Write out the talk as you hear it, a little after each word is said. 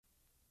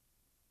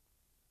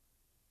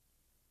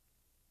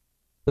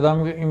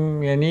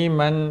یعنی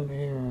من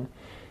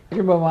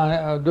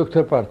با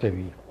دکتر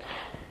پهلوی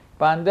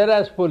بنده را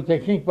از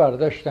تکنیک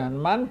برداشتن.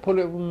 من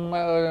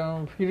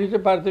فیروز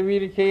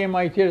پهلوی که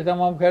MIT رو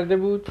تمام کرده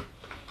بود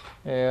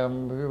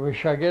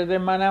شاگرد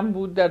منم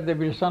بود در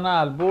دبیرستان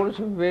البرز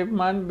و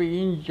من به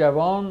این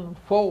جوان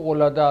فوق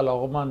العاده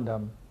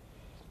علاقه‌مندم،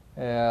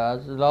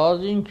 از لحاظ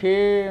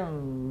اینکه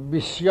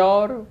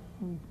بسیار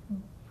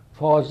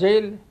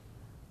فاضل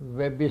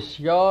و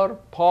بسیار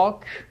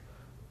پاک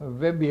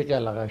و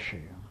بی‌قلقشه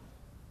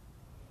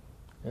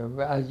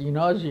و از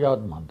اینا زیاد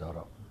من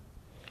دارم.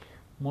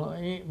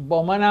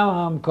 با من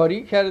هم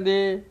همکاری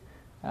کرده.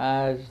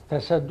 از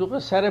تصدق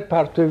سر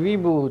پهلوی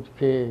بود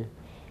که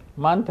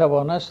من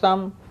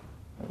توانستم،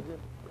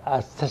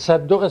 از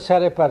تصدق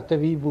سر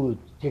پهلوی بود،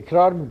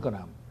 تکرار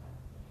میکنم،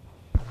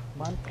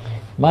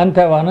 من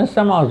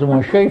توانستم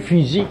آزمایشگاه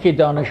فیزیک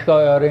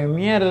دانشگاه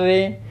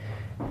آریامهر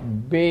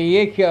به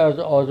یکی از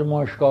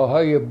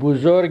آزمایشگاه‌های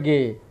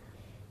بزرگ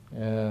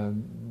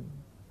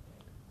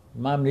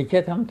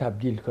مملکت هم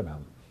تبدیل کنم.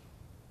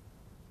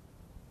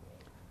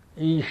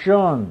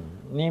 ایشون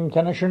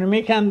نیمتنشون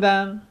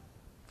میکندن،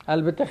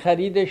 البته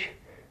خریدش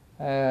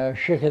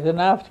شرکت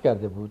نفت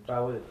کرده بود،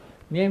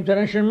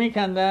 نیمتنشون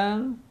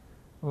میکندن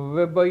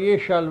و با یه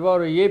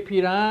شلوار و یه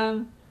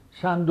پیرهن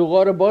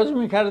صندوقا رو باز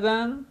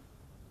میکردن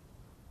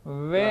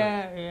و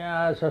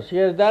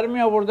اساسیه در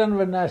می آوردن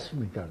و نصب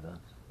میکردن.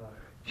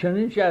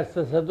 چنانچه از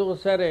تصدق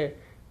سر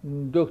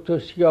دکتر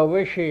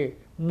سیاوش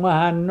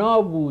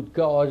مهنا بود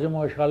که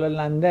آزمایشگاه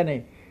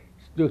لندن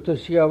دکتر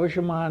سیاوش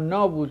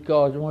مهنا بود که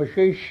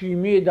آزمایشگاه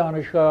شیمی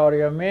دانشگاه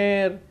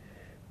آریامهر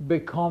به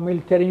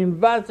کاملترین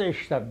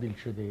وضعش تبدیل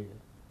شده.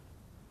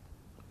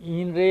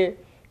 این رو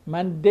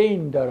من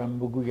دین دارم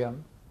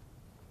بگویم.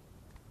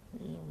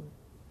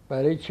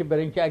 برای چه؟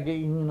 برای اینکه اگه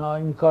اینا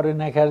این کار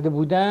نکرده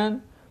بودن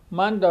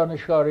من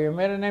دانشگاه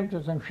آریامهر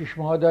نمیتونستم 6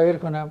 ماه دایر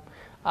کنم.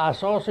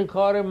 اساس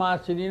کار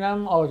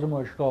محصلینم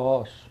آزمایشگاه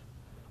هاست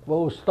و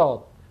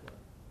استاد،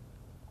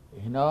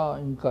 اینا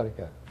این کار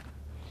کرد.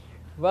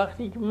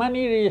 وقتی که من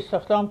این رو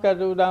استخدام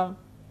کرده بودم،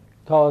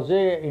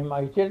 تازه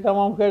MIT رو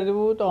تمام کرده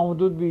بود،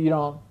 آمده بود به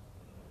ایران،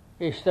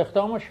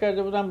 استخدامش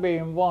کرده بودم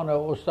به عنوان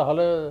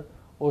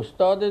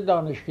استاد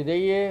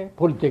دانشکده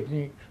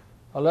تکنیک.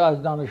 حالا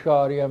از دانشگاه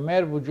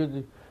آریامهر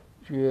وجود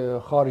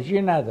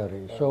خارجی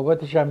نداره،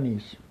 صحبتش هم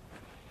نیست.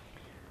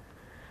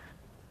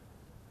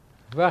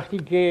 وقتی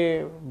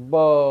که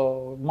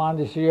با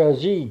مهندس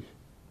ریاضی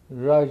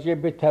راجع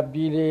به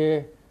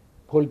تبدیل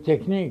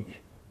تکنیک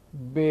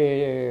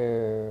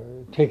به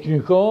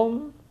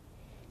تکنیکوم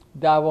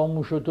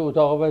دعوامون شد تو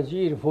اتاق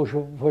وزیر،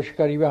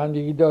 فشکاری به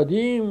همدیگه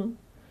دادیم،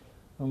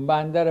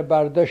 بنده رو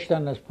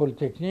برداشتن از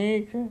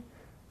تکنیک،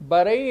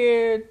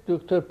 برای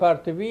دکتر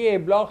پهلوی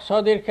ابلاغ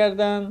صادر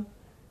کردن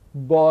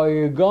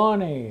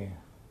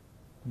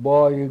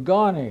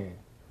بایگان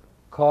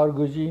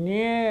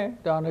کارگزینی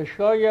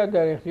دانشگاه یا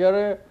در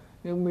اختیار،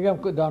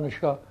 میگم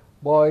دانشگاه،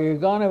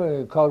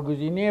 بایگان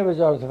کارگزینی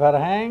وزارت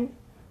فرهنگ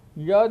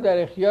یا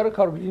در اختیار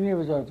کارگزینی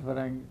وزارت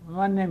فرهنگ،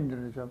 من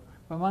نمیدونستم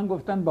و من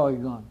گفتن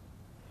بایگان.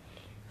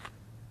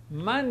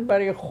 من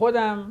برای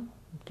خودم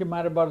که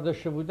من رو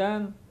برداشته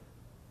بودن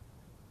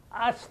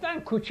اصلا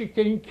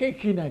کوچکترین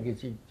کیکی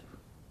نگزید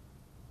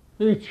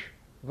هیچ،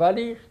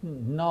 ولی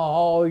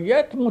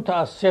نهایت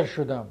متاثر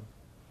شدم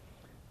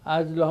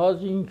از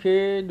لحاظ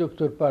اینکه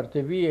دکتر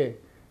پهلوی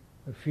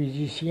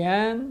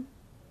فیزیسین،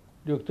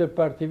 دکتر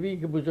پهلوی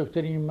که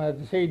بزرگترین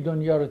مدرسه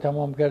دنیا رو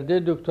تمام کرده،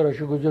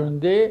 دکتراشو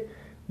گذرونده،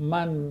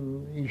 من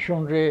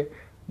ایشون رو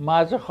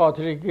محض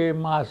خاطره که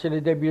محصل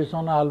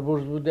دبیرستان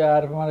البرز بوده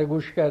حرف من رو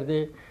گوش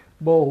کرده،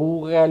 با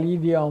حقوق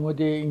قلیدی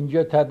آمده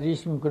اینجا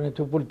تدریس میکنه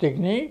تو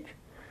تکنیک،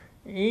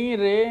 این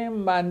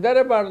رو بنده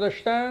رو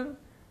برداشتن،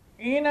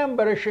 اینم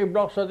برایش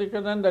ابلاغ صادر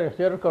کردن، در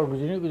اختیار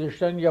کارگزینی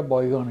گذاشتن یا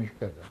بایگانش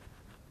کردن.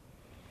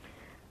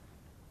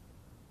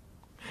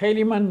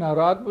 خیلی من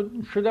ناراحت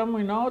شدم و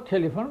اینا،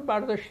 تلفن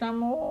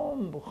برداشتم و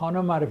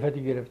خانم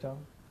معرفتی گرفتم.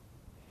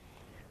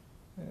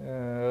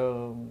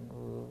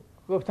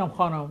 گفتم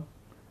خانم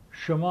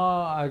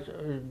شما از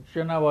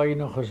جناب آقای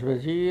نخست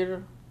وزیر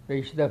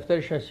رئیس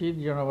دفترش هستید،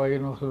 جناب آقای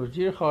نخست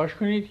وزیر خواهش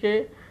کنید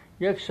که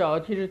یک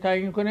ساعتی رو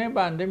تعیین کنه،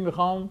 بنده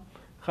میخوام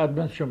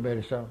خدمتشون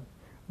برسم،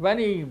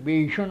 ولی به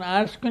ایشون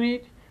عرض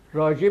کنید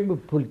راجع به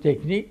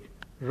تکنیک،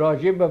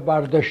 راجع به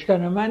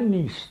برداشتن من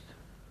نیست،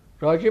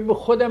 راجع به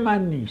خود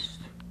من نیست،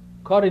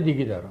 کار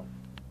دیگه دارم.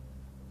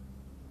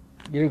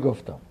 گیره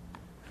گفتم.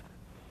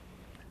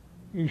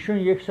 ایشون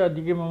 1 ساعت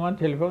دیگه به من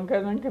تلفن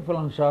کردن که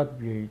فلان ساعت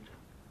بیایید.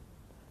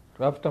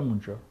 رفتم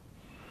اونجا.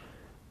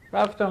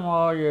 رفتم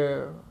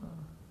آقای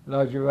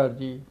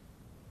لاجوردی،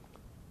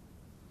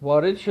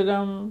 وارد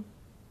شدم.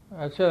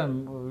 اصلا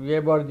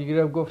یه بار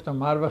دیگه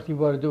گفتم هر وقتی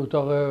وارد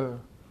اتاق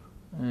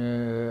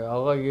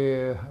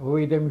آقای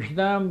هایی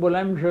میشدم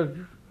بلند میشد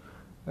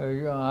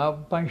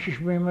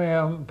 5-6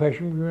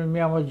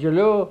 میامد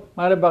جلو،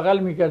 من بغل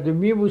میکرد و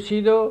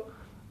میبوسید و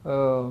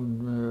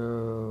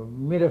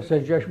میرفت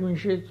سجاش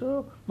میشید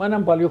و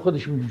منم بالای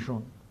خودش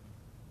میشون.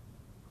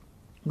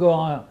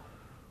 گفت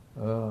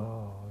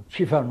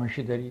چی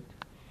فرمایشی دارید؟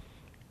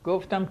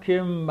 گفتم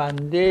که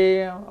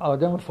بنده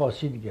آدم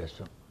فاسدی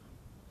هستم،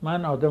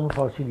 من آدم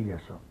فاسدی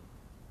هستم،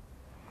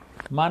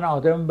 من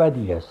آدم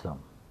بدی هستم،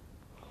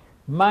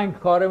 من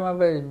کارم و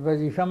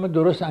وظیفه‌مو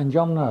درست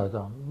انجام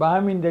ندادم، به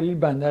همین دلیل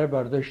بنده رو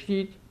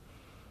برداشتید،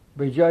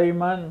 به جای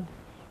من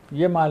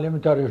یه معلم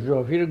تاریخ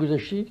جغرافی رو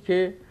گذاشتید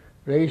که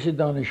رئیس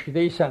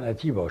دانشکده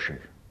صنعتی باشه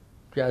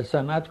که از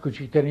صنعت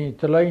کوچکترین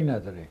اطلاعی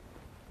نداره.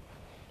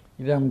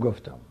 اینم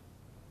گفتم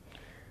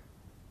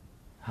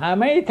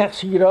همه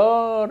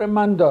تقصیرها رو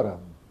من دارم،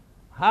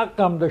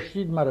 حقم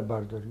داشتید مرا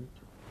بردارید.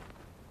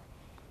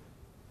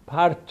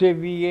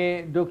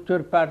 پهلوی، دکتر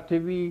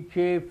پهلوی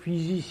که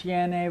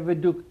فیزیسیانه و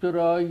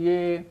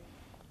دکترای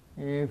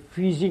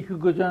فیزیک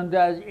گذارنده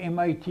از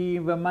MIT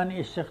و من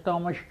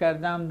استخدامش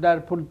کردم در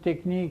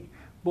تکنیک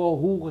با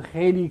حقوق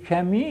خیلی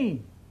کمی،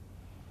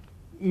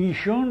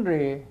 ایشون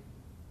رو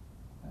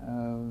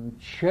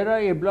چرا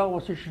ابلاغ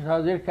واسه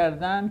صادر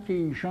کردن که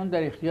ایشون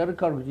در اختیار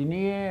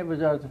کارگزینی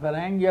وزارت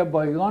فرهنگ یا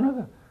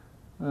بایگان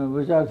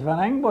وزارت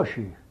فرهنگ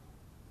باشه؟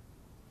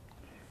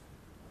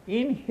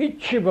 این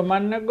هیچی به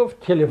من نگفت.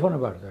 تلفن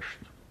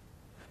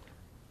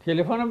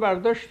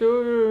برداشت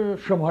و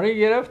شماره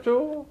گرفت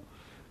و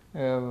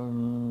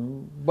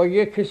با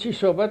یک کسی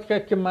صحبت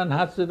کرد که من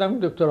حد زدم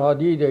دکتر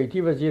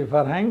هایی وزیر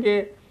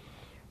فرهنگ.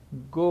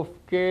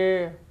 گفت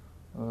که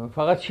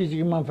فقط چیزی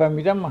که من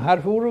فهمیدم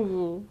حرف او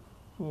رو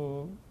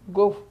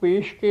گفت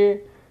بهش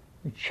که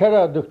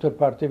چرا دکتر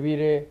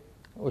پهلوی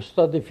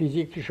استاد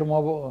فیزیک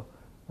شما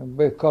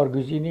به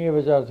کارگزینی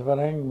وزارت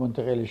فرهنگ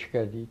منتقلش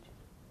کردید؟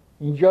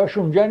 اینجاش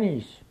اونجا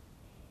نیست.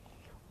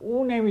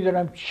 او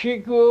نمیدونم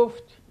چی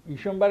گفت.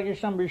 ایشون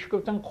برگشتن بهش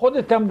گفتن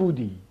خودتم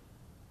بودی.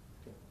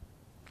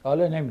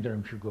 حالا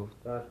نمیدونم چی گفت.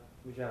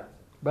 میشه حد زد.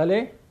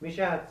 بله؟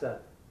 میشه حد زد.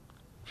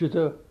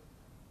 چطور؟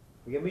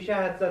 میگه میشه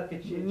حد زد که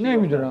چی؟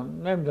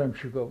 نمیدونم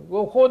چی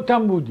گفت.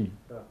 خودتم بودی.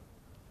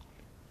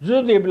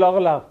 زود ابلاغ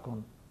لغو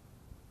کن.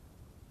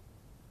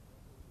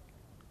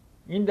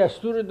 این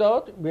دستور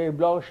داد، به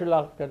ابلاغش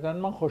لغو کردن.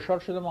 من خوشحال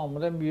شدم،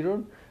 آمدم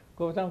بیرون،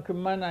 گفتم که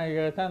من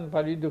حقیقتا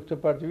برای دکتر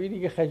پهلوی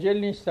دیگه خجل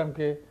نیستم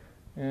که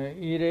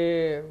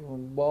ایره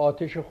با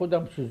آتش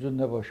خودم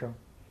سوزونده باشم.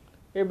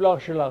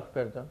 ابلاغش لغو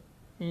کردم.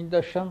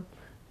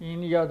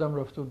 این یادم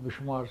رفته بود به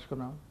شما عرض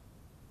کنم.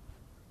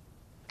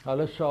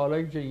 حالا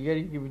سوالای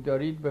دیگری که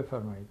دارید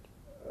بفرمایید.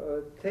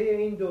 طی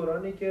این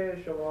دورانی که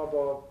شما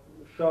با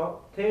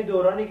طی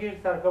دورانی که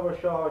سرکار با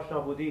شاه آشنا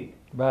بودید،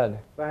 بله،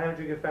 و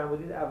همونجور که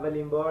فهمیدید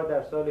اولین بار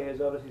در سال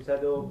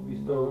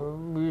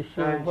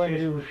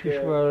 1326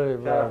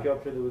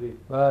 شرفیاب شده بودید.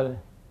 بله.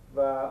 و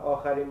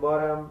آخرین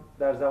بارم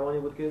در زمانی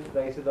بود که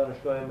رئیس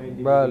دانشگاه ملی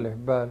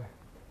بودید. بله.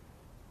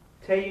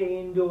 طی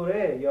این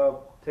دوره یا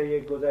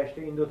طی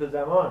گذشته این دو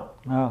زمان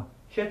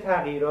چه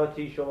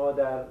تغییراتی شما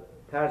در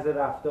طرز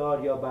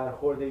رفتار یا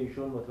برخورد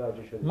ایشون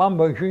متوجه شدید؟ من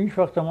با ایشون هیچ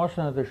وقت تماس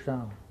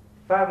نداشتم.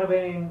 فرق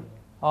بین این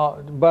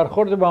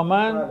برخورد با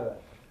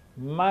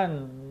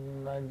من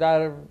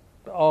در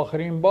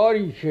آخرین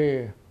باری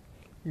که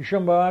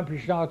ایشون با من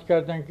پیشنهاد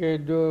کردن که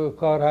دو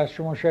کار هست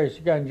شما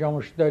شایسته که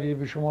انجامش دارید،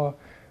 به شما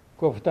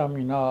گفتم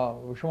اینا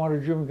شما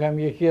رجوع میکنم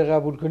یکی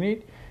قبول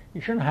کنید.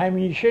 ایشون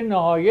همیشه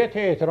نهایت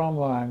احترام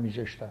با من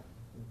میذاشتن.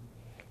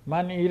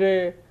 من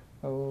ایره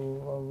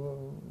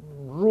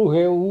روح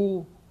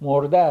او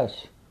مرده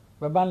است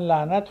و من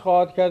لعنت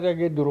خواهد کرد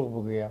اگه دروغ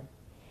بگویم.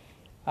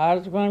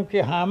 عرض کنم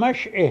که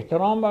همش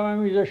احترام به من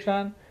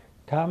میذاشتن.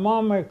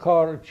 تمام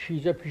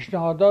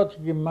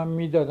پیشنهاداتی که من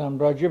میدادم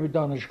راجع به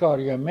دانشگاه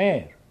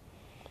آریامهر،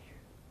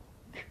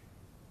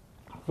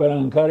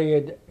 فلان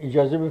کار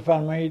اجازه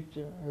بفرمایید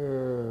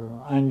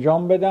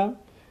انجام بدم،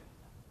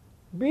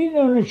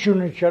 بدون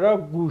چونه چرا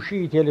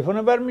گوشی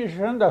تلفن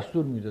برمی‌داشتن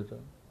دستور میدادن.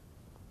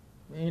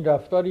 این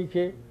رفتاری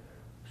که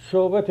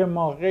صحبت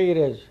ما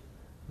غیر از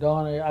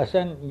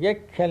اصلا یک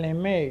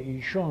کلمه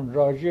ایشون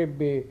راجع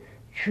به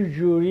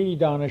چجوری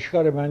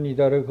دانشگاه رو من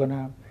اداره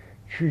کنم،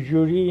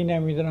 چجوری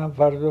نمیدونم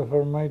فرض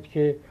فرمایید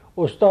که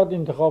استاد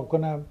انتخاب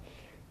کنم،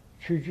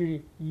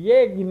 چجوری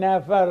یک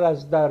نفر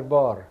از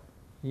دربار،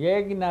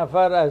 یک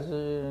نفر از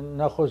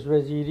نخست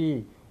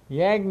وزیری،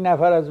 یک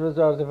نفر از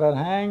وزارت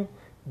فرهنگ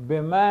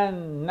به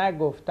من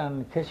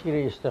نگفتن کسی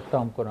رو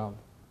استخدام کنم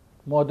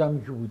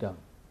مادامی که بودم.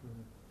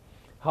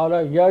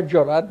 حالا یا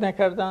جرأت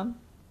نکردن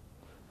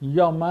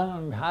یا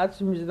من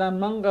حدس میزدن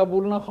من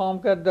قبول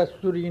نخواهم کرد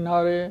دستور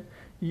اینا رو،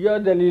 یا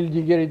دلیل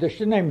دیگری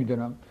داشته،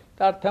 نمیدونم.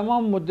 در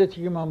تمام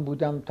مدتی که من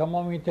بودم،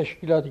 تمام این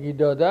تشکیلاتی که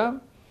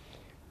دادم،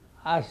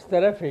 از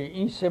طرف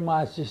این سه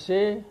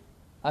مؤسسه،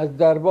 از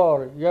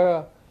دربار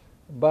یا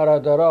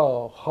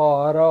برادرها،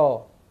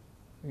 خواهرها،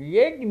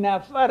 یک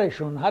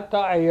نفرشون حتی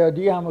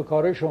ایادی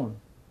همکارشون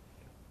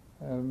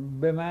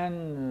به من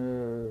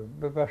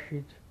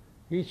ببخشید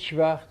هیچ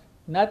وقت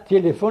نه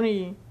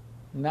تلفنی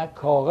نه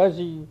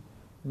کاغذی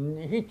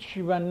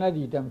هیچی من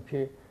ندیدم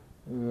که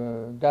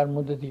در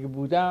مدتی که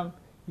بودم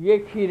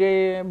یکی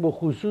رو به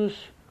خصوص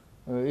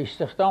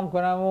استخدام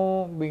کنم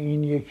و به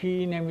این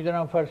یکی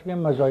نمیدونم فرض کنم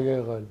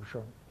مزایای قائل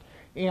بشم.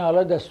 این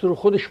حالا دستور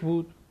خودش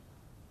بود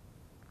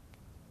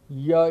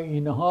یا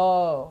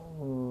اینها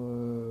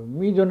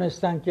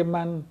میدونستن که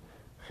من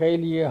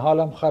خیلی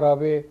حالم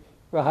خرابه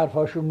و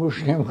حرفاشو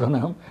گوش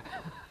نمیکنم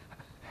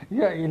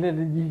یا علت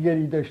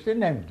دیگری داشته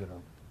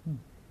نمیدونم.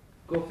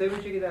 گفته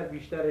میشه که در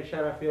بیشتر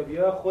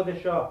شرفیابی‌ها خود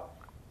شاه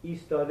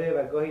ایستاده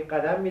و گاهی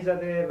قدم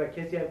میزده و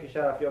کسی هم که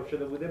شرفیاب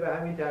شده بوده به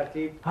همین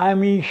ترتیب.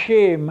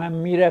 همیشه من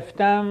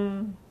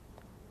میرفتم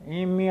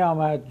این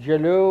میآمد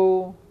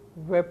جلو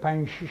و 5-6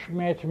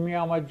 متر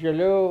میآمد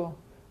جلو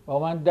با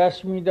من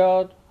دست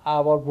میداد،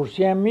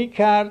 احوالپرسی هم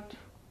میکرد،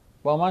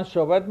 با من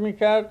صحبت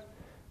میکرد.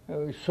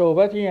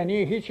 صحبت یعنی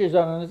هیچ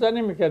اظهار نظر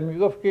نمیکرد،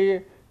 میگفت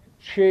که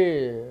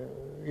چه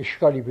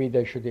اشکالی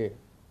پیدا شده،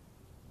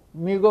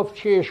 میگفت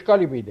چه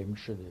اشکالی پیدا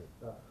میشده.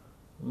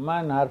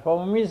 من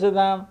حرفامو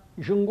میزدم،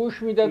 ایشون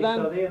گوش میدادن.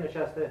 ایستاده یا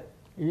نشسته؟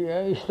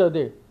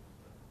 ایستاده.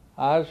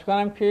 عرض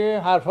کنم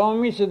که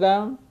حرفامو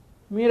میزدم،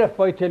 میرفت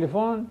پای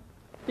تلفن،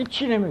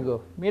 هیچی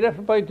نمیگفت،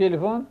 میرفت پای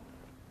تلفن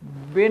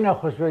به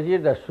نخست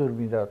وزیر دستور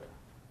میداد.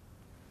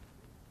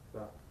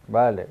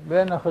 بله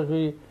به نخست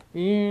وزیر.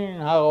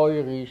 این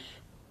حقایقی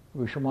است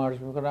به شما عرض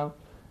میکنم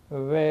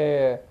و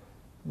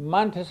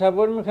من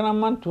تصور میکنم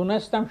من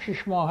تونستم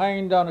 6 ماه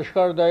این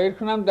دانشگاه رو دایر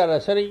کنم در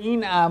اثر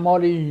این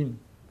اعمال این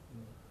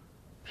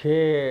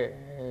که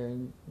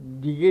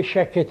دیگه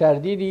شک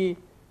تردیدی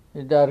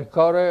در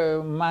کار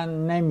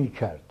من نمی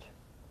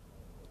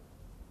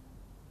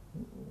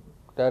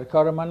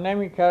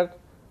کرد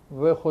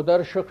و خدا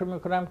رو شکر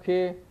میکنم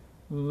که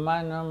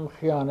منم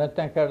خیانت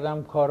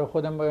نکردم، کار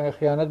خودم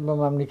خیانت به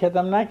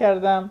مملکتم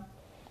نکردم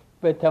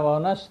و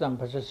توانستم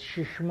پس از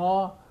 6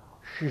 ماه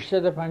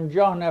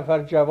 650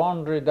 نفر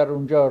جوان رو در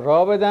اونجا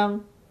راه بدم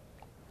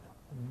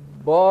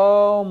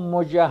با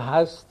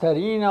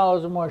مجهزترین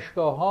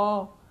آزمایشگاه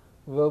ها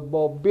و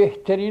با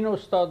بهترین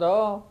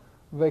استادها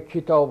و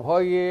کتاب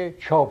های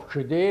چاپ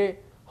شده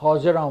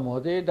حاضر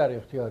آماده در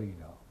اختیار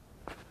اینا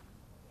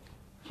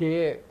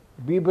که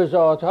بی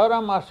بضاعت ها رو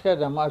هم عرض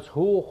کردم، از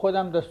حقوق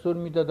خودم دستور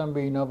میدادم به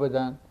اینا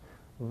بدن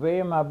و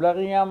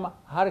مبلغی هم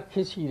هر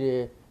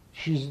کسی رو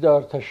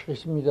چیزدار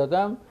تشخیص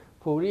میدادم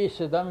فوری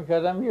استدعا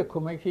میکردم یک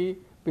کمکی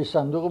به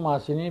صندوق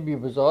محسنین بی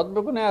بضاعت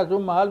بکنه. از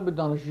اون محل به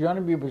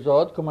دانشجویان بی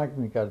بضاعت کمک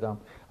میکردم.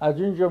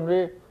 از این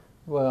جمله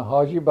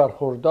حاجی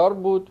برخوردار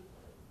بود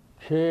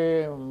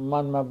که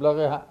من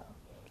مبلغ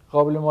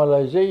قابل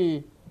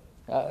ملاحظه‌ای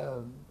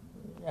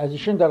از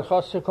ایشون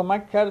درخواست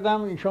کمک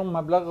کردم. ایشون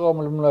مبلغ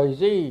قابل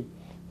ملاحظه‌ای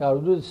در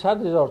حدود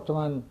 100,000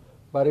 تومان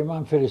برای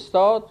من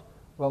فرستاد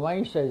و من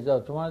این 100,000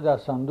 تومان در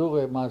صندوق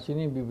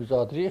محسنین بی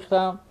بضاعت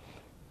ریختم.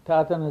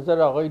 تحت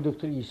نظر آقای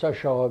دکتر عیسی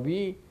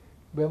شهابی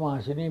به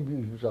محسنین بی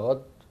بضاعت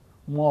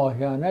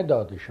ماهیانه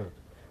داده شد.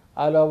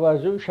 علاوه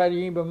از اون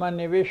شریف به من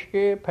نوشت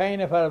که 5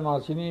 نفر از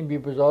محسنین بی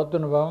بضاعت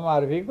رو به من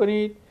معرفی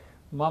کنید،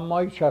 من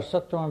ماهی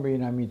 400 تومان به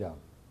اینا میدم.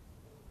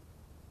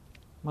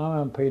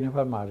 من 5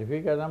 نفر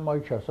معرفی کردم،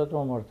 ماهی 400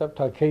 تومان مرتب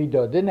تا کی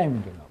داده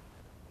نمیدونم.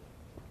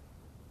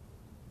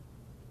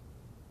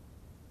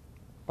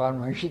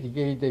 فرمایش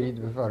دیگه ای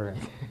دارید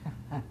بفرمایید.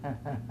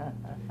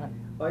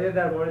 آیا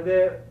در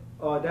مورد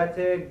عادت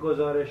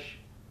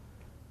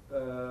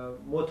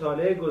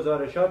مطالعه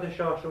گزارشات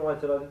شاه شما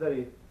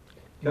اطلاعاتی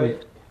دارید؟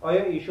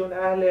 آیا ایشون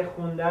اهل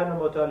خوندن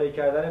و مطالعه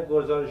کردن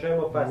گزارش‌های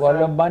مفصل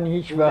والا من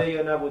هیچ وقت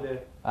یا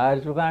نبوده؟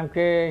 عرض می‌کنم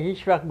که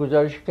هیچ وقت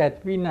گزارش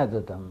کتبی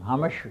ندادم،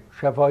 همش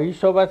شفاهی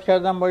صحبت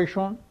کردم با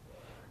ایشون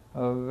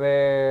و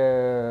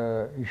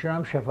ایشون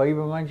هم شفاهی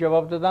به من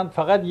جواب دادن.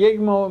 فقط یک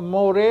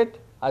مورد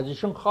از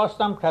ایشون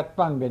خواستم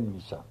کتباً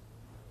بنویسم.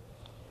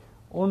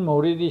 اون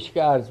موردی است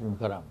که عرض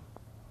می‌کنم.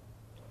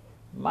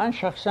 من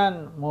شخصاً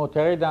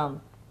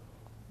معتقدم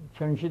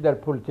چونچه در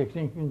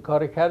پلی‌تکنیک این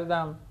کار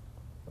کردم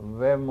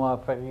و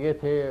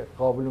موفقیت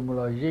قابل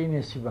ملاحظه‌ای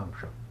نصیبم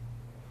شد.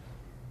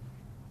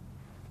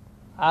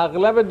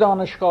 اغلب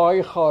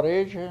دانشگاه‌های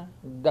خارج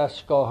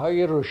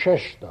دستگاه‌های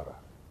روشش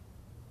دارن.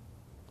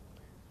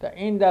 در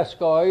این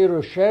دستگاه‌های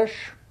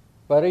روشش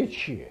برای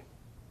چیه؟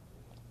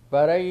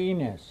 برای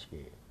این است که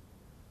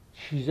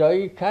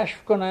چیزایی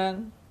کشف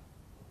کنن،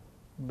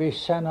 به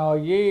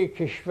صنایع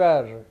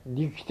کشور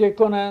دیکته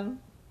کنن،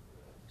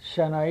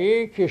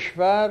 صنایع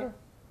کشور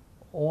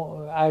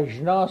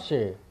اجناس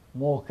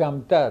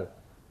محکمتر،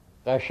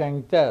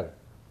 قشنگتر،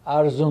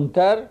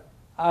 ارزونتر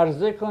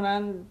عرضه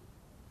کنن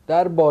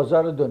در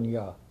بازار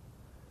دنیا.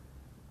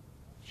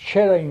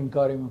 چرا این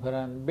کاری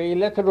میکنن؟ به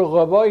علت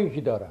رقبایی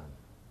که دارن.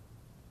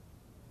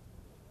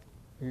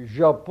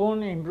 ژاپن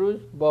امروز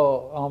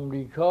با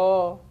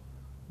آمریکا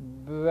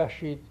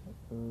ببخشید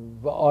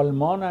و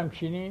آلمان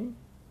همچنین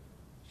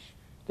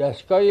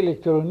دستگاه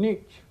الکترونیک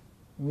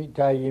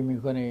تهیه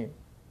میکنه.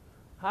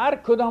 هر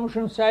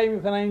کدامشون سعی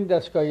میکنن این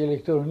دستگاه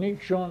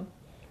الکترونیکشون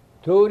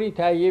طوری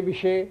تهیه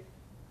بشه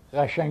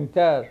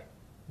قشنگتر،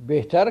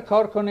 بهتر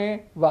کار کنه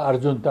و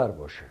ارزونتر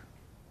باشه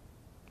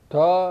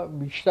تا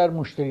بیشتر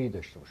مشتری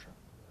داشته باشن.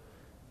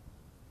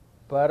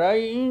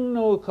 برای این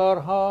نوع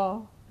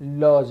کارها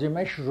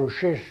لازمش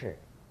روششه،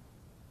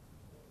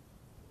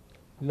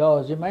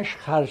 لازمش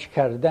خرج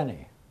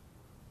کردنه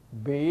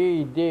به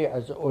ایده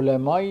از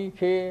علمایی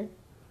که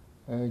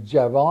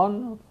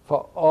جوان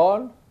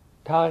فعال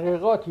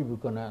تحقیقاتی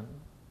بکنن.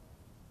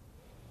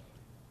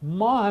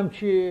 ما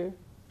همچی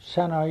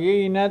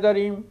صنایعی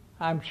نداریم،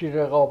 همچی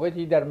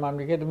رقابتی در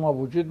مملکت ما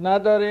وجود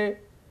نداره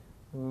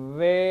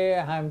و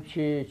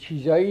همچی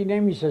چیزایی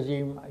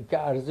نمیسازیم که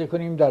عرضه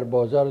کنیم در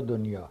بازار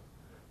دنیا.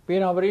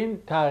 بنابراین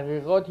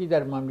تحقیقاتی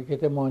در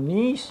مملکت ما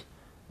نیست.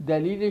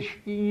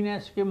 دلیلش این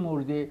است که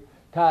مورد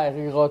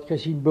تحقیقات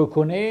کسی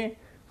بکنه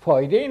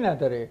فایده ای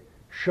نداره.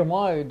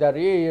 شما در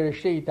یه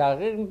رشته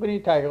تحقیق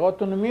میکنید،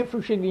 تحقیقاتتون رو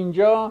میفروشید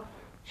اینجا،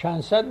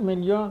 چند صد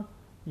میلیون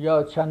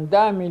یا چند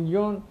ده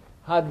میلیون،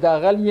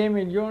 حداقل 1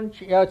 میلیون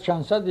یا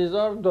چند صد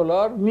هزار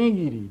دلار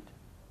میگیرید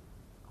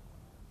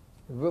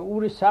و او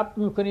رو ثبت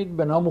میکنید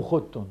به نام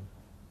خودتون.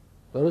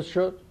 درست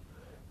شد؟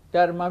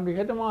 در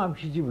مملکت ما هم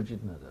چیزی وجود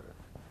نداره.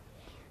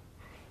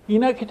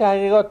 اینا که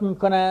تحقیقات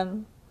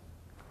میکنن،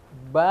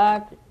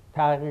 بعد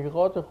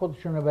تحقیقات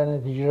خودشون رو به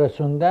نتیجه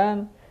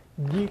رسوندن،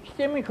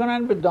 دیکته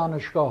میکنن به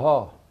دانشگاه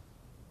ها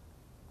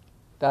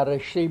در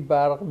رشته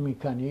برق،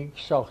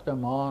 مکانیک،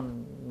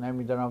 ساختمان،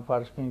 نمیدونم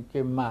فرض کنید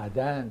که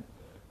معدن،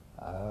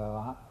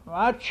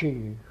 هر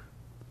چی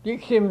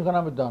دیکته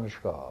میکنن به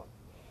دانشگاه ها.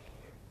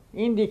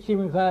 این دیکته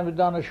میکنن به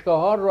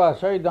دانشگاه ها،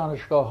 رؤسای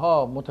دانشگاه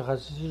ها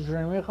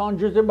متخصصیشون میخوان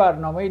جزء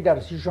برنامه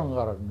درسیشون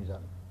قرار میدن.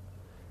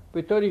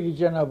 به طوری که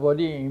جناب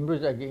عالی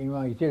امروز اگه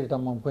ایمایتی رو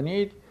تمام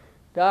کنید،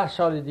 10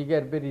 سال دیگر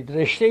برید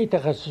رشته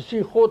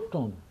تخصصی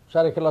خودتون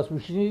سر کلاس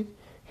بشینید،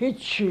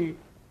 هیچی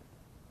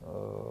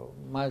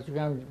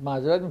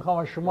معذرت میخوام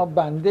از شما،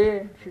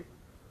 بنده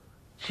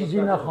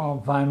چیزی نخواهم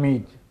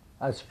فهمید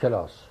از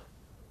کلاس،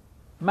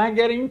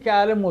 مگر این که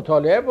اهل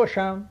مطالعه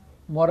باشم،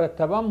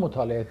 مرتبا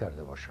مطالعه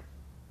کرده باشم.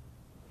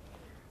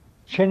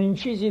 چنین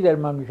چیزی در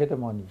مملکت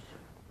ما نیست.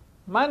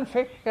 من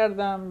فکر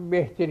کردم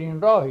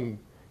بهترین راهی،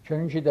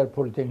 چنین چیزی در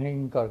پلی‌تکنیک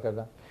این کار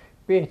کردم،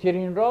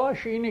 بهترین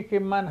راهش اینه که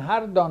من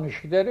هر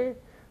دانشکده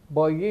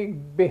با یک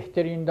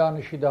بهترین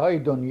دانشکده های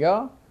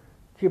دنیا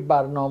که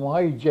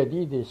برنامه‌های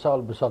جدید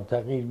سال به سال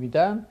تغییر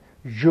میدن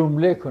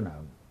جمله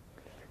کنم.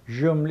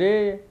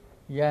 جمله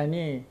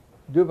یعنی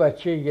 2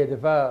 بچه یه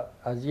دفعه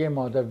از یه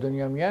مادر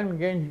دنیا میان،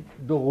 میگن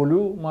 2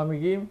 قلو، ما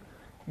میگیم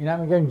اینا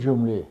میگن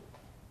جمله.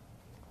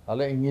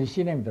 حالا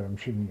انگلیسی نمیدونم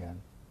چی میگن.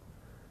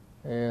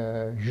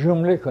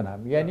 جمله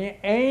کنم یعنی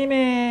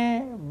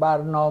عین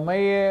برنامه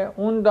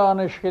اون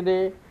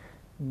دانشکده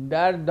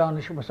در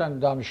مثلا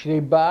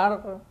دانشکده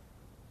برق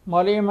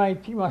مال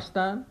MIT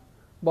مثلا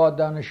با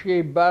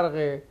دانشکده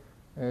برق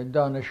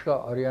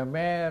دانشگاه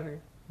آریامهر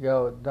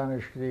یا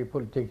دانشکده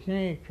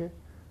پلی‌تکنیک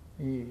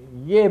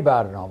یه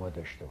برنامه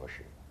داشته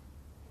باشه.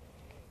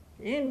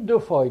 این 2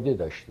 فایده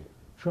داشته،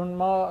 چون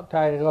ما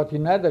تحقیقاتی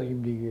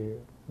نداریم دیگه،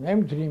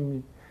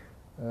 نمیتونیم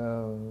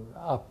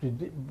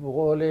به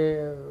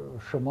قول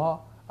شما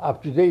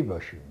اپتودی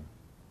باشیم.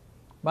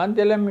 من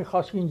دلم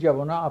میخواست که این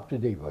جوانا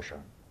اپتودی باشن.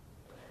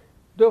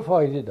 2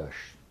 فایده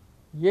داشت.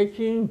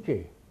 یکی این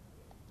که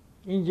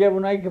این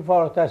جوانایی که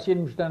فارغ التحصیل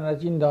میشدن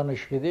از این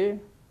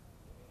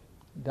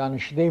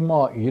دانشکده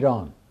ما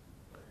ایران،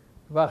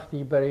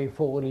 وقتی برای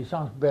فوق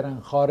لیسانس برن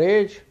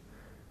خارج،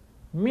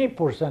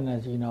 میپرسن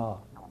از اینا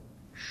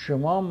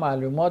شما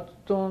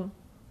معلوماتتون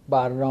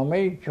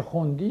برنامه‌ای که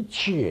خوندید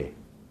چیه؟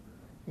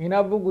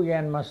 اینا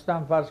بگوین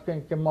مثلا فرض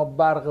کنید که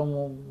ما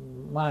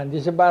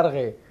مهندس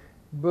برقه،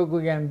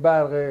 بگوین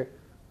برق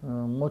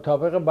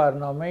مطابق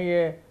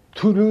برنامه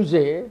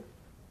تولوزه،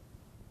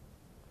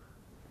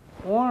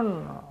 اون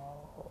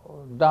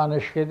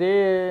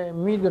دانشکده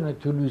میدونه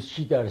تولوز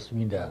چی درس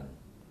میدن،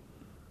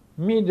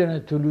 میدونه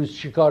تولوز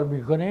چی کار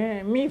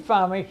میکنه،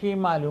 میفهمه که این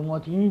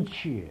معلومات این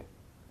چیه.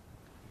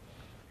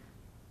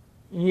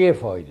 این یه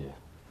فایده.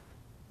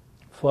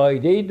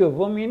 فایده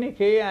دوم اینه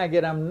که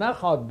اگرم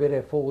نخواد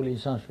بره فوق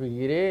لیسانس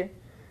بگیره،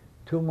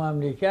 تو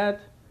مملکت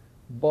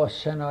با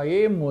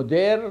صنایع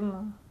مدرن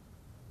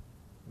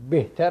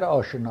بهتر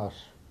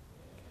آشناست،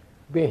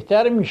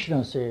 بهتر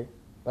میشناسه،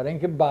 برای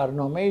اینکه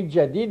برنامه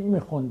جدید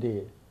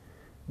میخونده.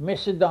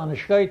 مثل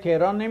دانشگاه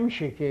تهران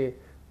نمیشه که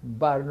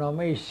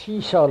برنامه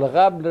 30 سال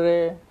قبل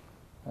ره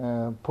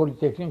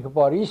پلی‌تکنیک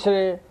پاریس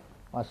ره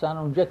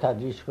مثلا اونجا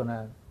تدریس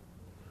کنن،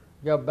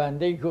 یا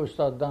بنده که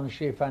استاد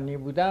دانشگاه فنی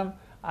بودم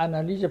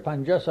آنالیز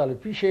 50 سال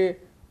پیش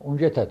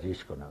اونجا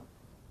تدریس کنم،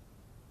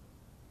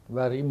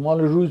 و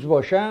مال روز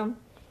باشم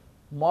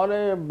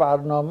مال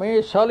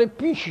برنامه سال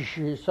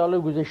پیشش،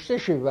 سال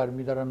گذشتهش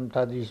برمیدارم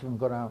تدریس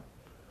میکنم.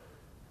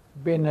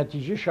 به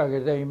نتیجه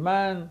شاگردای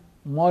من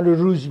مال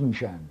روز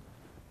میشن.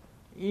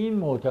 این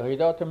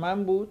معتقدات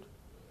من بود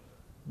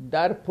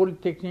در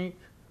پلی‌تکنیک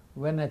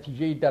و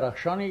نتیجه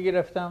درخشانی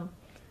گرفتم.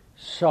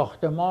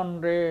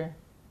 ساختمان رو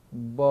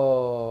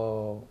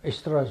با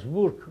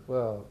استراسبورگ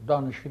و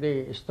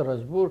دانشکده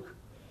استراسبورگ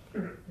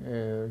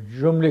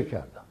جمله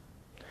کردم،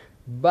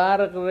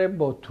 برق رو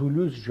با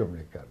تولوز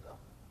جمله کردم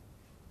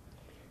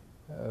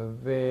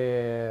و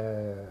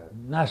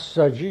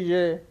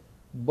نساجی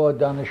با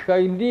دانشگاه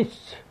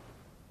لیدز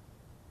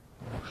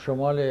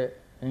شمال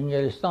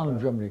انگلستان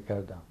جمله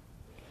کردم،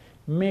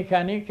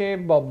 مکانیک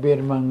با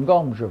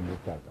برمنگام جمله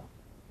کردم.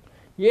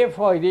 یه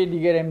فایده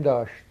دیگرم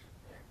داشت.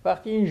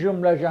 وقتی این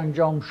جمله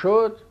انجام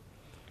شد،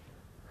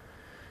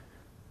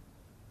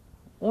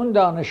 اون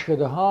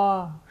دانشکده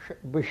ها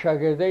به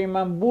شاگردای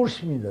من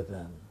بورس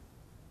میدادن،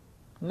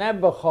 نه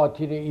به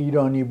خاطر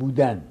ایرانی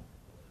بودن،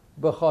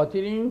 به خاطر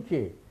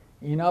اینکه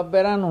اینا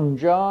برن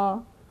اونجا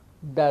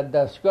در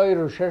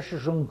دستگاه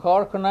ریسرچشون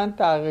کار کنن،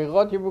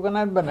 تحقیقاتی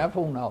بکنن به نفع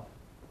اونا.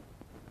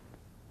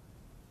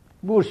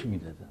 بورس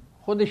میدادن.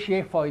 خودش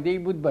یک فایده‌ای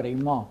بود برای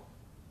ما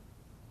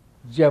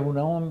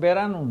جوونامون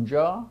برن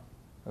اونجا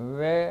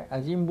و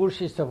از این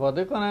بورس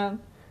استفاده کنن،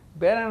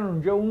 برن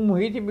اونجا اون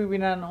محیطی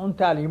ببینن، اون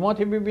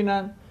تعلیماتی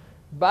ببینن،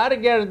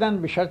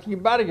 برگردن، به شرطی که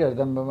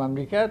برگردن به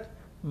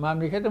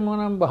مملکتمون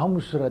هم به همون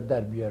صورت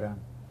در بیارن.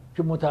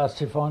 که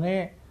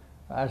متاسفانه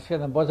عرض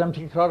کردم، بازم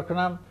تکرار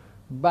کنم،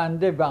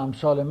 بنده به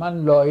امثال من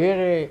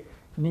لایق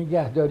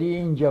نگهداری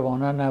این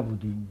جوانا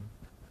نبودیم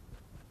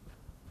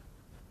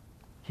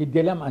که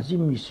دلم از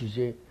این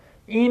میسوزه.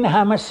 این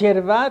همه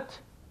ثروت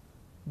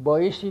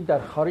بایستی در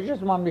خارج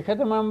از مملکت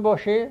من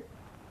باشه،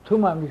 تو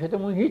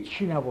مملکتمون هیچ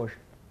چی نباشه.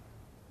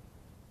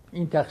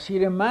 این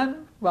تقصیر من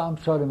و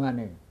امثال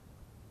منه.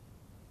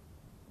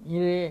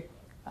 این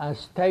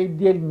از ته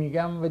دل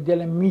میگم و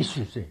دلم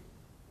میسوزه.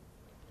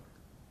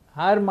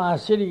 هر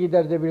محصلی که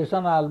در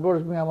دبیرستان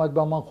البرز میامد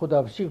با من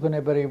خداحافظی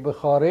کنه برای به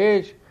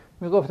خارج،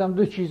 میگفتم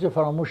دو چیز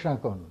فراموش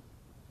نکن،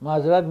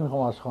 معذرت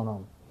میخوام از خانم،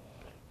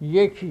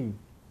 یکی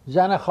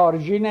زن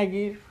خارجی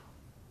نگیر،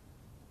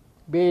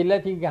 به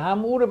علتی که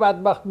هم او رو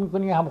بدبخت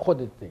میکنی هم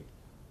خودت دی.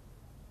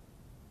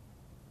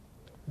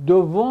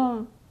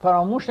 دوم،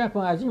 فراموش نکن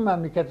از این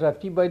مملکت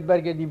رفتی باید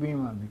برگردی به این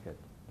مملکت.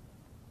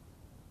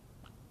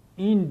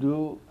 این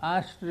دو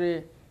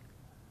اصل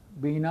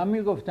به اینا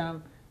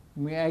میگفتم،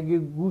 اگه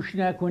گوش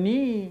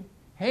نکنی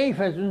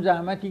حیف از اون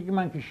زحمتی که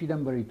من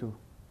کشیدم برای تو.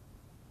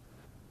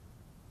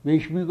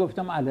 بهش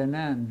میگفتم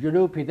علنا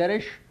جلو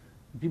پدرش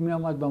که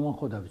میامد با من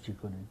خداحافظی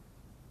کنه.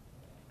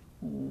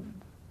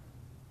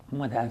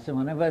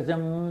 متاسفانه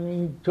وضعمون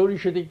این طوری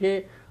شده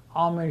که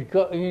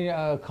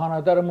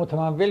کانادا رو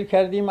متمول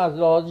کردیم از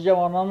لحاظ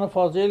جوانان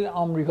فاضل،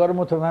 آمریکا رو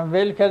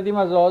متمول کردیم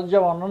از لحاظ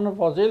جوانان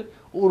فاضل،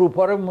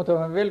 اروپا رو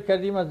متمول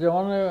کردیم از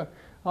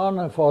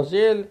جوانان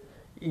فاضل،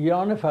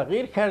 ایران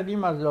فقیر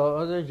کردیم از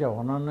لحاظ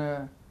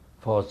جوانان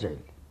فاضل.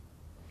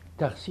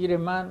 تقصیر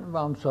من و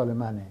امثال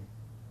منه.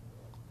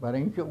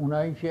 برای اینکه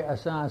اونایی که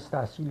اصلا از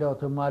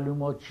تحصیلات و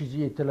معلومات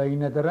چیزی اطلاعی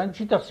ندارن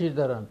چی تقصیر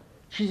دارن؟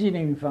 چیزی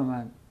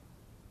نمیفهمن.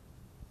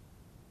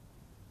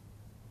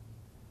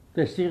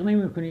 تصدیق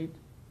نمی کنید؟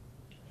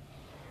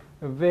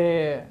 و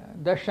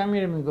داشتم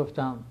میره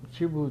میگفتم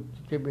چی بود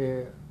که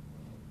به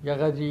یه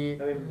قضی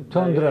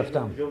تند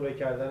رفتم. جمله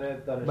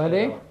کردن دانشکده.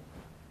 بله؟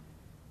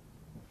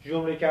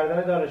 جمله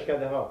کردن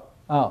دانشکده ها.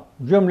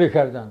 جمله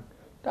کردن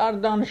در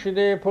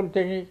دانشکده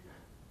پلی‌تکنیک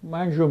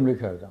من جمله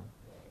کردم.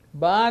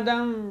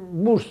 بعدم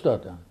بورس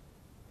دادن.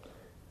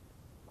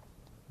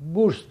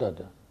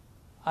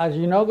 از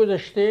اینا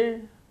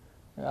گذشته،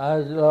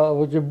 از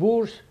لحاظ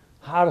بورس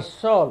هر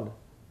سال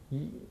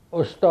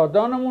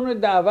استادانمون رو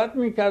دعوت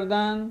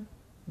میکردن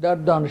در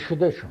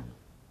دانشکده شون،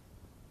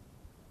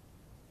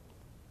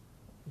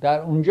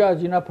 در اونجا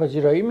از اینا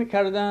پذیرایی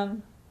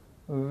میکردن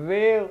و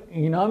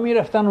اینا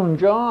میرفتن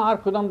اونجا، هر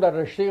کدام در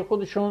رشته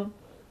خودشون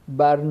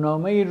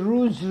برنامه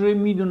روز رو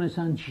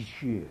میدونستن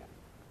چیه.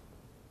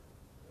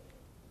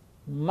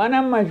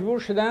 منم مجبور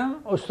شدم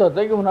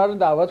استادای اونا رو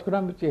دعوت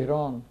کنم به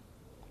تهران،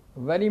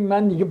 ولی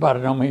من دیگه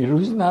برنامه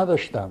روز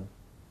نداشتم،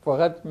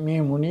 فقط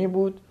میمونی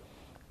بود،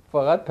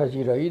 فقط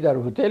پذیرایی در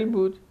هتل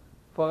بود،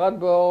 فقط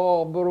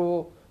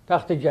برو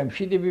تخت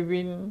جمشید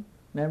ببین،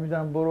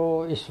 نمیدونم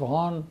برو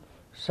اصفهان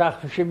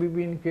سقفش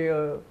ببین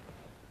که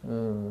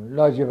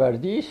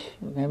لاجوردیست،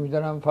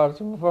 نمیدونم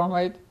فرض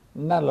بفرمایید،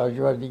 نه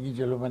لاجوردیگی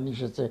جلو من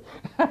نشسته.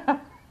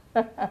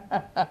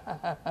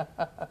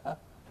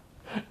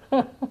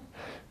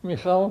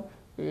 میخوام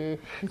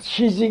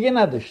چیزی که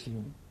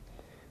نداشتیم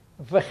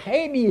و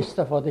خیلی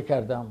استفاده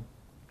کردم.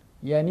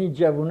 یعنی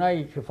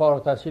جوانایی که فارغ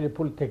التحصیل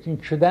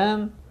پلی‌تکنیک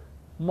شدن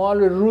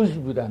مال روز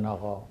بودن.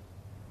 آقا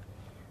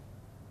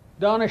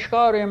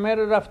دانشگاه آریامهر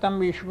رفتم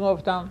بهش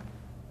گفتم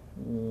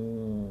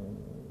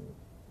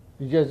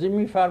اجازه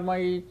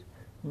میفرمایید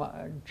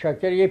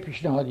چاکر یه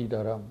پیشنهادی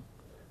دارم،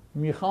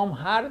 میخوام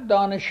هر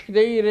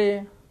دانشکده‌ای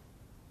رو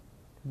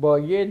با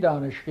یه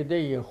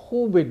دانشکده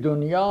خوب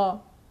دنیا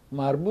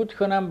مربوط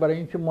کنم برای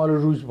اینکه مال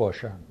روز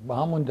باشن. با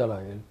همون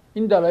دلایل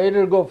این دلایل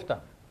رو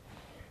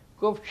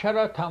گفت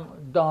چرا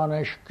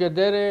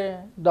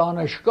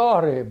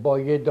دانشگاه رو با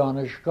یه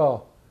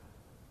دانشگاه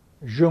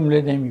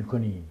جمله نمی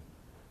کنی؟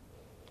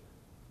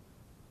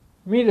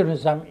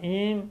 میدونستم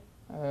این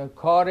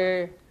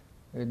کار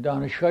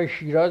دانشگاه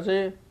شیراز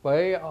با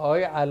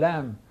آقای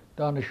علم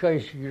دانشگاه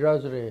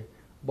شیراز رو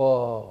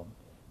با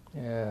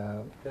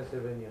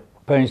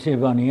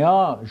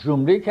پنسیلوانیا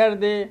جمله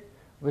کرده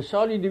و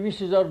سالی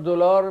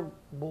 $200,000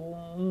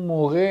 اون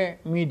موقع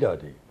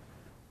میداده.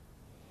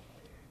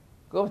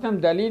 گفتم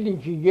دلیلی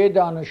که یه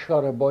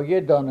دانشگاه رو با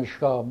یه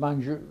دانشگاه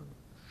من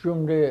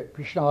جمله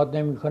پیشنهاد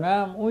نمی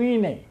کنم اون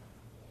اینه،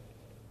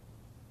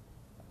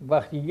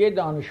 وقتی یه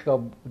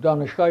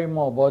دانشگاه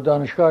ما با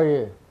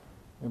دانشگاه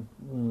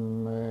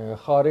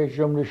خارج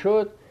جمله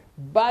شد،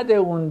 بعد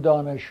اون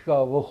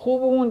دانشگاه و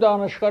خوب اون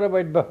دانشگاه رو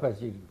باید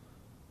بپذیریم.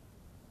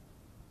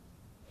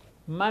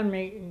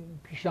 من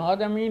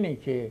پیشنهادم اینه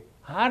که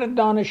هر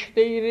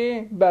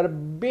دانشکده بر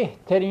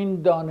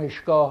بهترین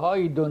دانشگاه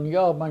های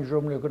دنیا من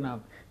جمله کنم،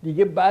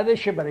 دیگه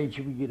بعدش برای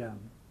چی بگیرم؟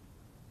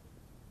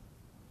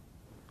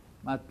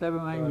 مطلب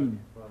من اینه.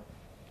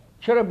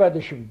 چرا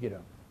بعدش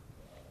بگیرم؟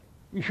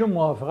 ایشون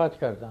موافقت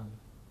کردن.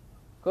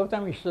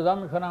 گفتم استاد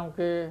میکنم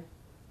که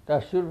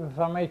دستور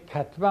بفرمایید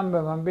کتبا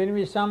به من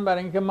بنویسم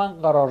برای اینکه من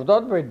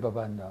قرارداد باید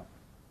ببندم.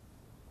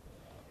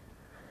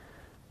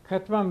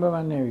 کتبا به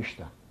من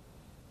نوشتم.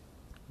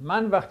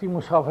 من وقتی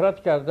مسافرت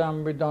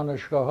کردم به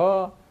دانشگاه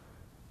ها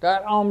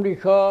در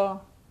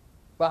آمریکا،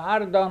 به هر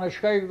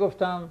دانشگاهی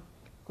گفتم،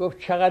 گفت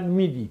چقدر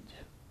میدید؟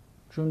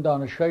 چون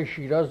دانشگاه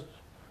شیراز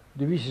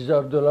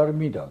 $200,000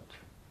 میداد.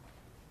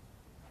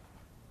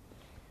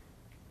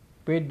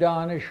 به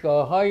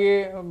دانشگاه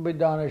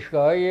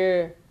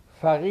های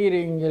فقیر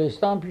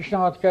انگلستان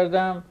پیشنهاد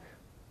کردم.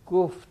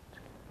 گفت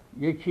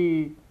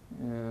یکی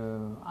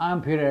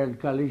امپریال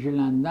کالج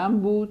لندن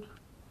بود،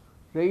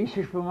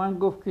 رئیسش به من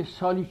گفت که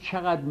سالی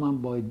چقدر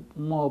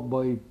ما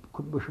باید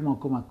به شما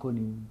کمک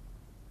کنیم.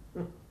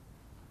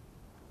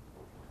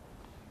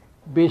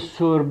 به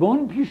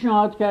سوربن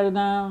پیشنهاد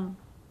کردم،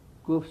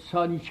 گفت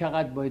سالی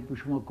چقدر باید به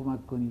شما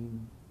کمک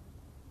کنیم.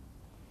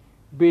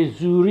 به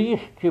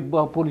زوریخ که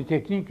با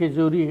پلیتکنیک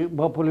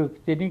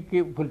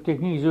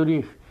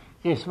زوریخ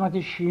قسمت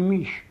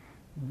شیمیش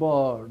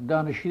با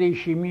دانشکده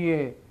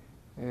شیمی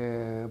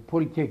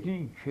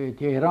پلیتکنیک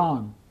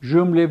تهران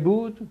جمله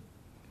بود،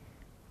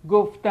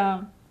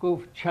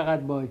 گفت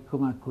چقدر باید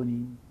کمک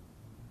کنیم.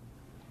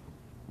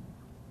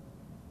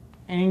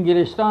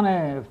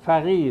 انگلستان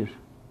فقیر،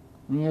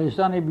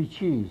 انگلستان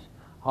بیچیز،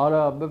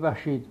 حالا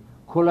ببخشید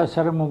کلا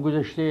سرمون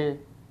گذاشته،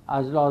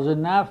 از لحاظ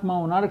نفت ما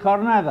اونا رو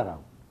کار ندارم،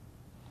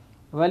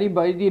 ولی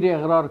باید دیر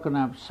اقرار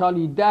کنم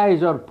سالی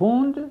 10,000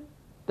 پوند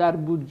در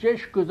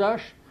بودجهش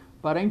گذاشت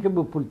برای اینکه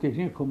به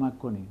پلیتکنیک کمک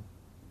کنیم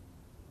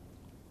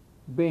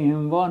به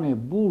عنوان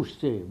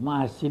بورس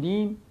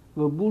محصلین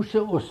و بورس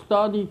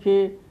استادی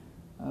که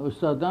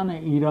استادان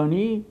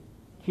ایرانی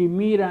که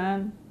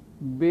میرن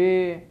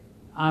به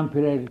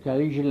امپریال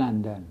کالج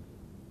لندن.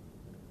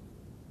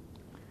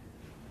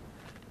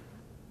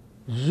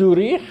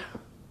 زوریخ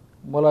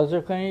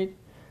ملاحظه کنید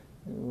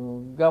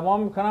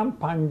گمان میکنم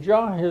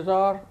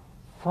 50,000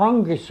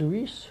 فرانک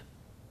سوئیس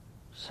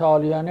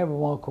سالیانه به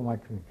ما کمک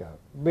میکرد،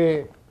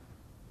 به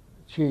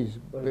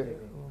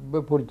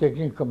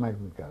پلیتکنیک کمک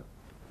میکرد.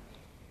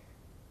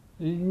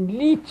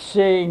 لیدز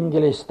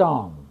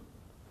انگلستان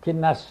که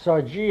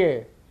نساجی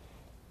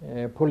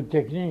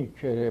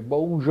پلیتکنیک با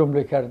اون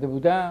جمله کرده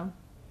بودم،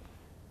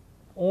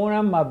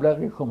 اونم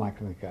مبلغی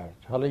کمک میکرد،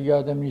 حالا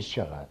یادم نیست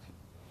چقدر.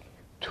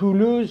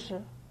 تولوز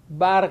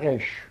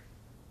برقش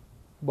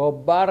با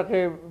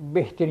برق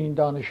بهترین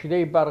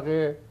دانشکده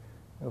برق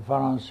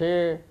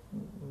فرانسه،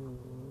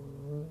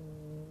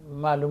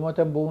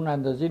 معلوماتم به اون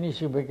اندازه نیست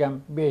که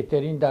بگم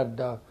بهترین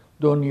در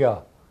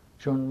دنیا،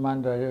 چون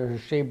من در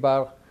رشته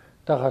برق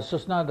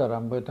تخصص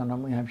ندارم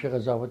بتونم همچه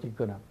قضاوتی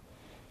کنم،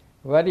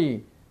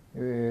 ولی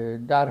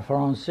در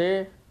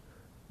فرانسه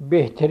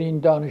بهترین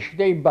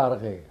دانشکده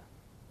برقه،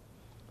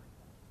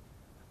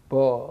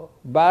 با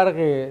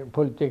برق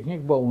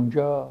پلیتکنیک با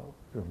اونجا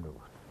جمله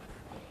بود.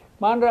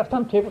 من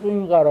رفتم طبق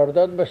این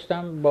قرارداد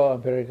بستم با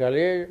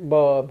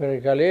امپریال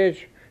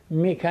کالج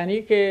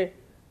مکانیک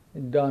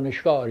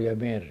دانشگاه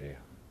آریامهر،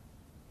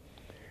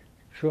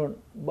 چون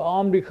با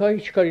آمریکا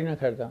هیچ کاری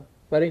نکردم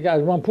برای اینکه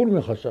از من پول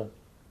میخواستن،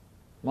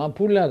 من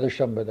پول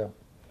نداشتم بدم.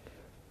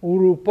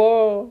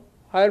 اروپا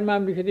هر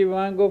مملکتی به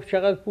من گفت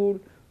چقدر پول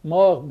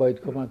ما باید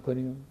کمک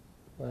کنیم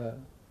و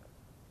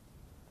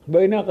با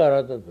اینا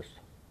قرارداد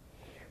بستم.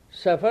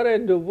 سفر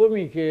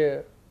دومی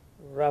که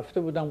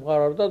رفته بودم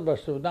قرارداد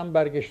بسته بودم،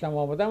 برگشتم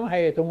آمدم،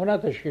 هیئتمون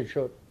تشکیل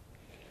شد.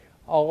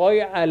 آقای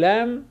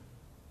علم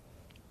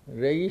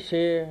رئیس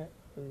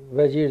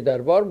وزیر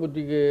دربار بود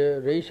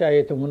دیگه، رئیس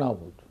هیئتمون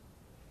بود.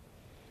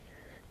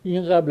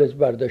 این قبل از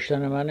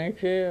برداشتن منه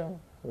که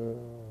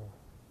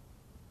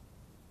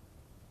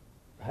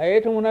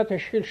هیئتمون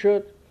تشکیل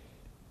شد.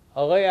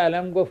 آقای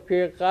علم گفت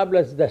که قبل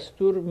از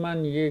دستور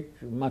من یک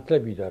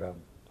مطلبی دارم.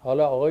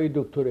 حالا آقای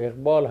دکتر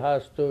اقبال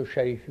هست و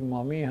شریف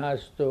امامی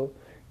هست و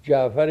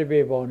جعفر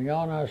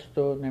بنیان هست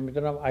و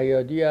نمیدونم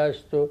عیادی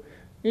هست و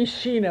این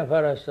 30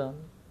 نفر هستن،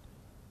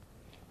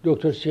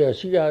 دکتر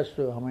سیاسی هست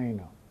و همه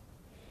اینا،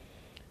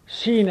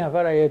 30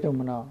 نفر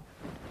هیئتمون.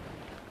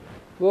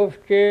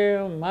 گفت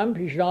که من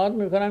پیشنهاد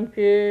میکنم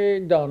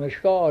که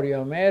دانشگاه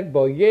آریامهر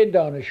با یه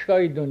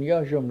دانشگاه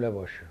دنیا جمله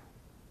باشه.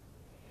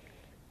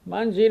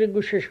 من زیر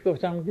گوشش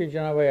گفتم که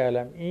جناب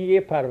علم این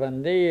یه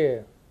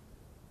پرونده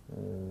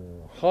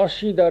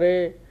خاصی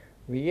داره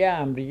و یه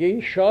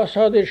امریه شاه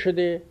صادر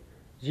شده،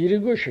 زیر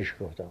گوشش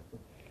گفتم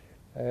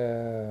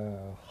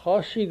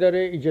خاصی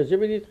داره، اجازه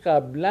بدید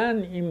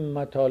قبلا این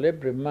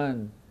مطالب رو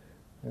من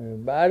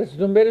به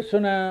عرضتون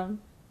برسونم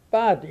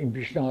بعد این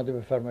پیشنهاد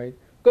بفرمایید.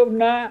 گفت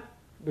نه،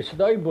 به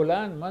صدای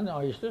بلند. من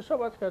آهسته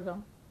صحبت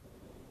کردم،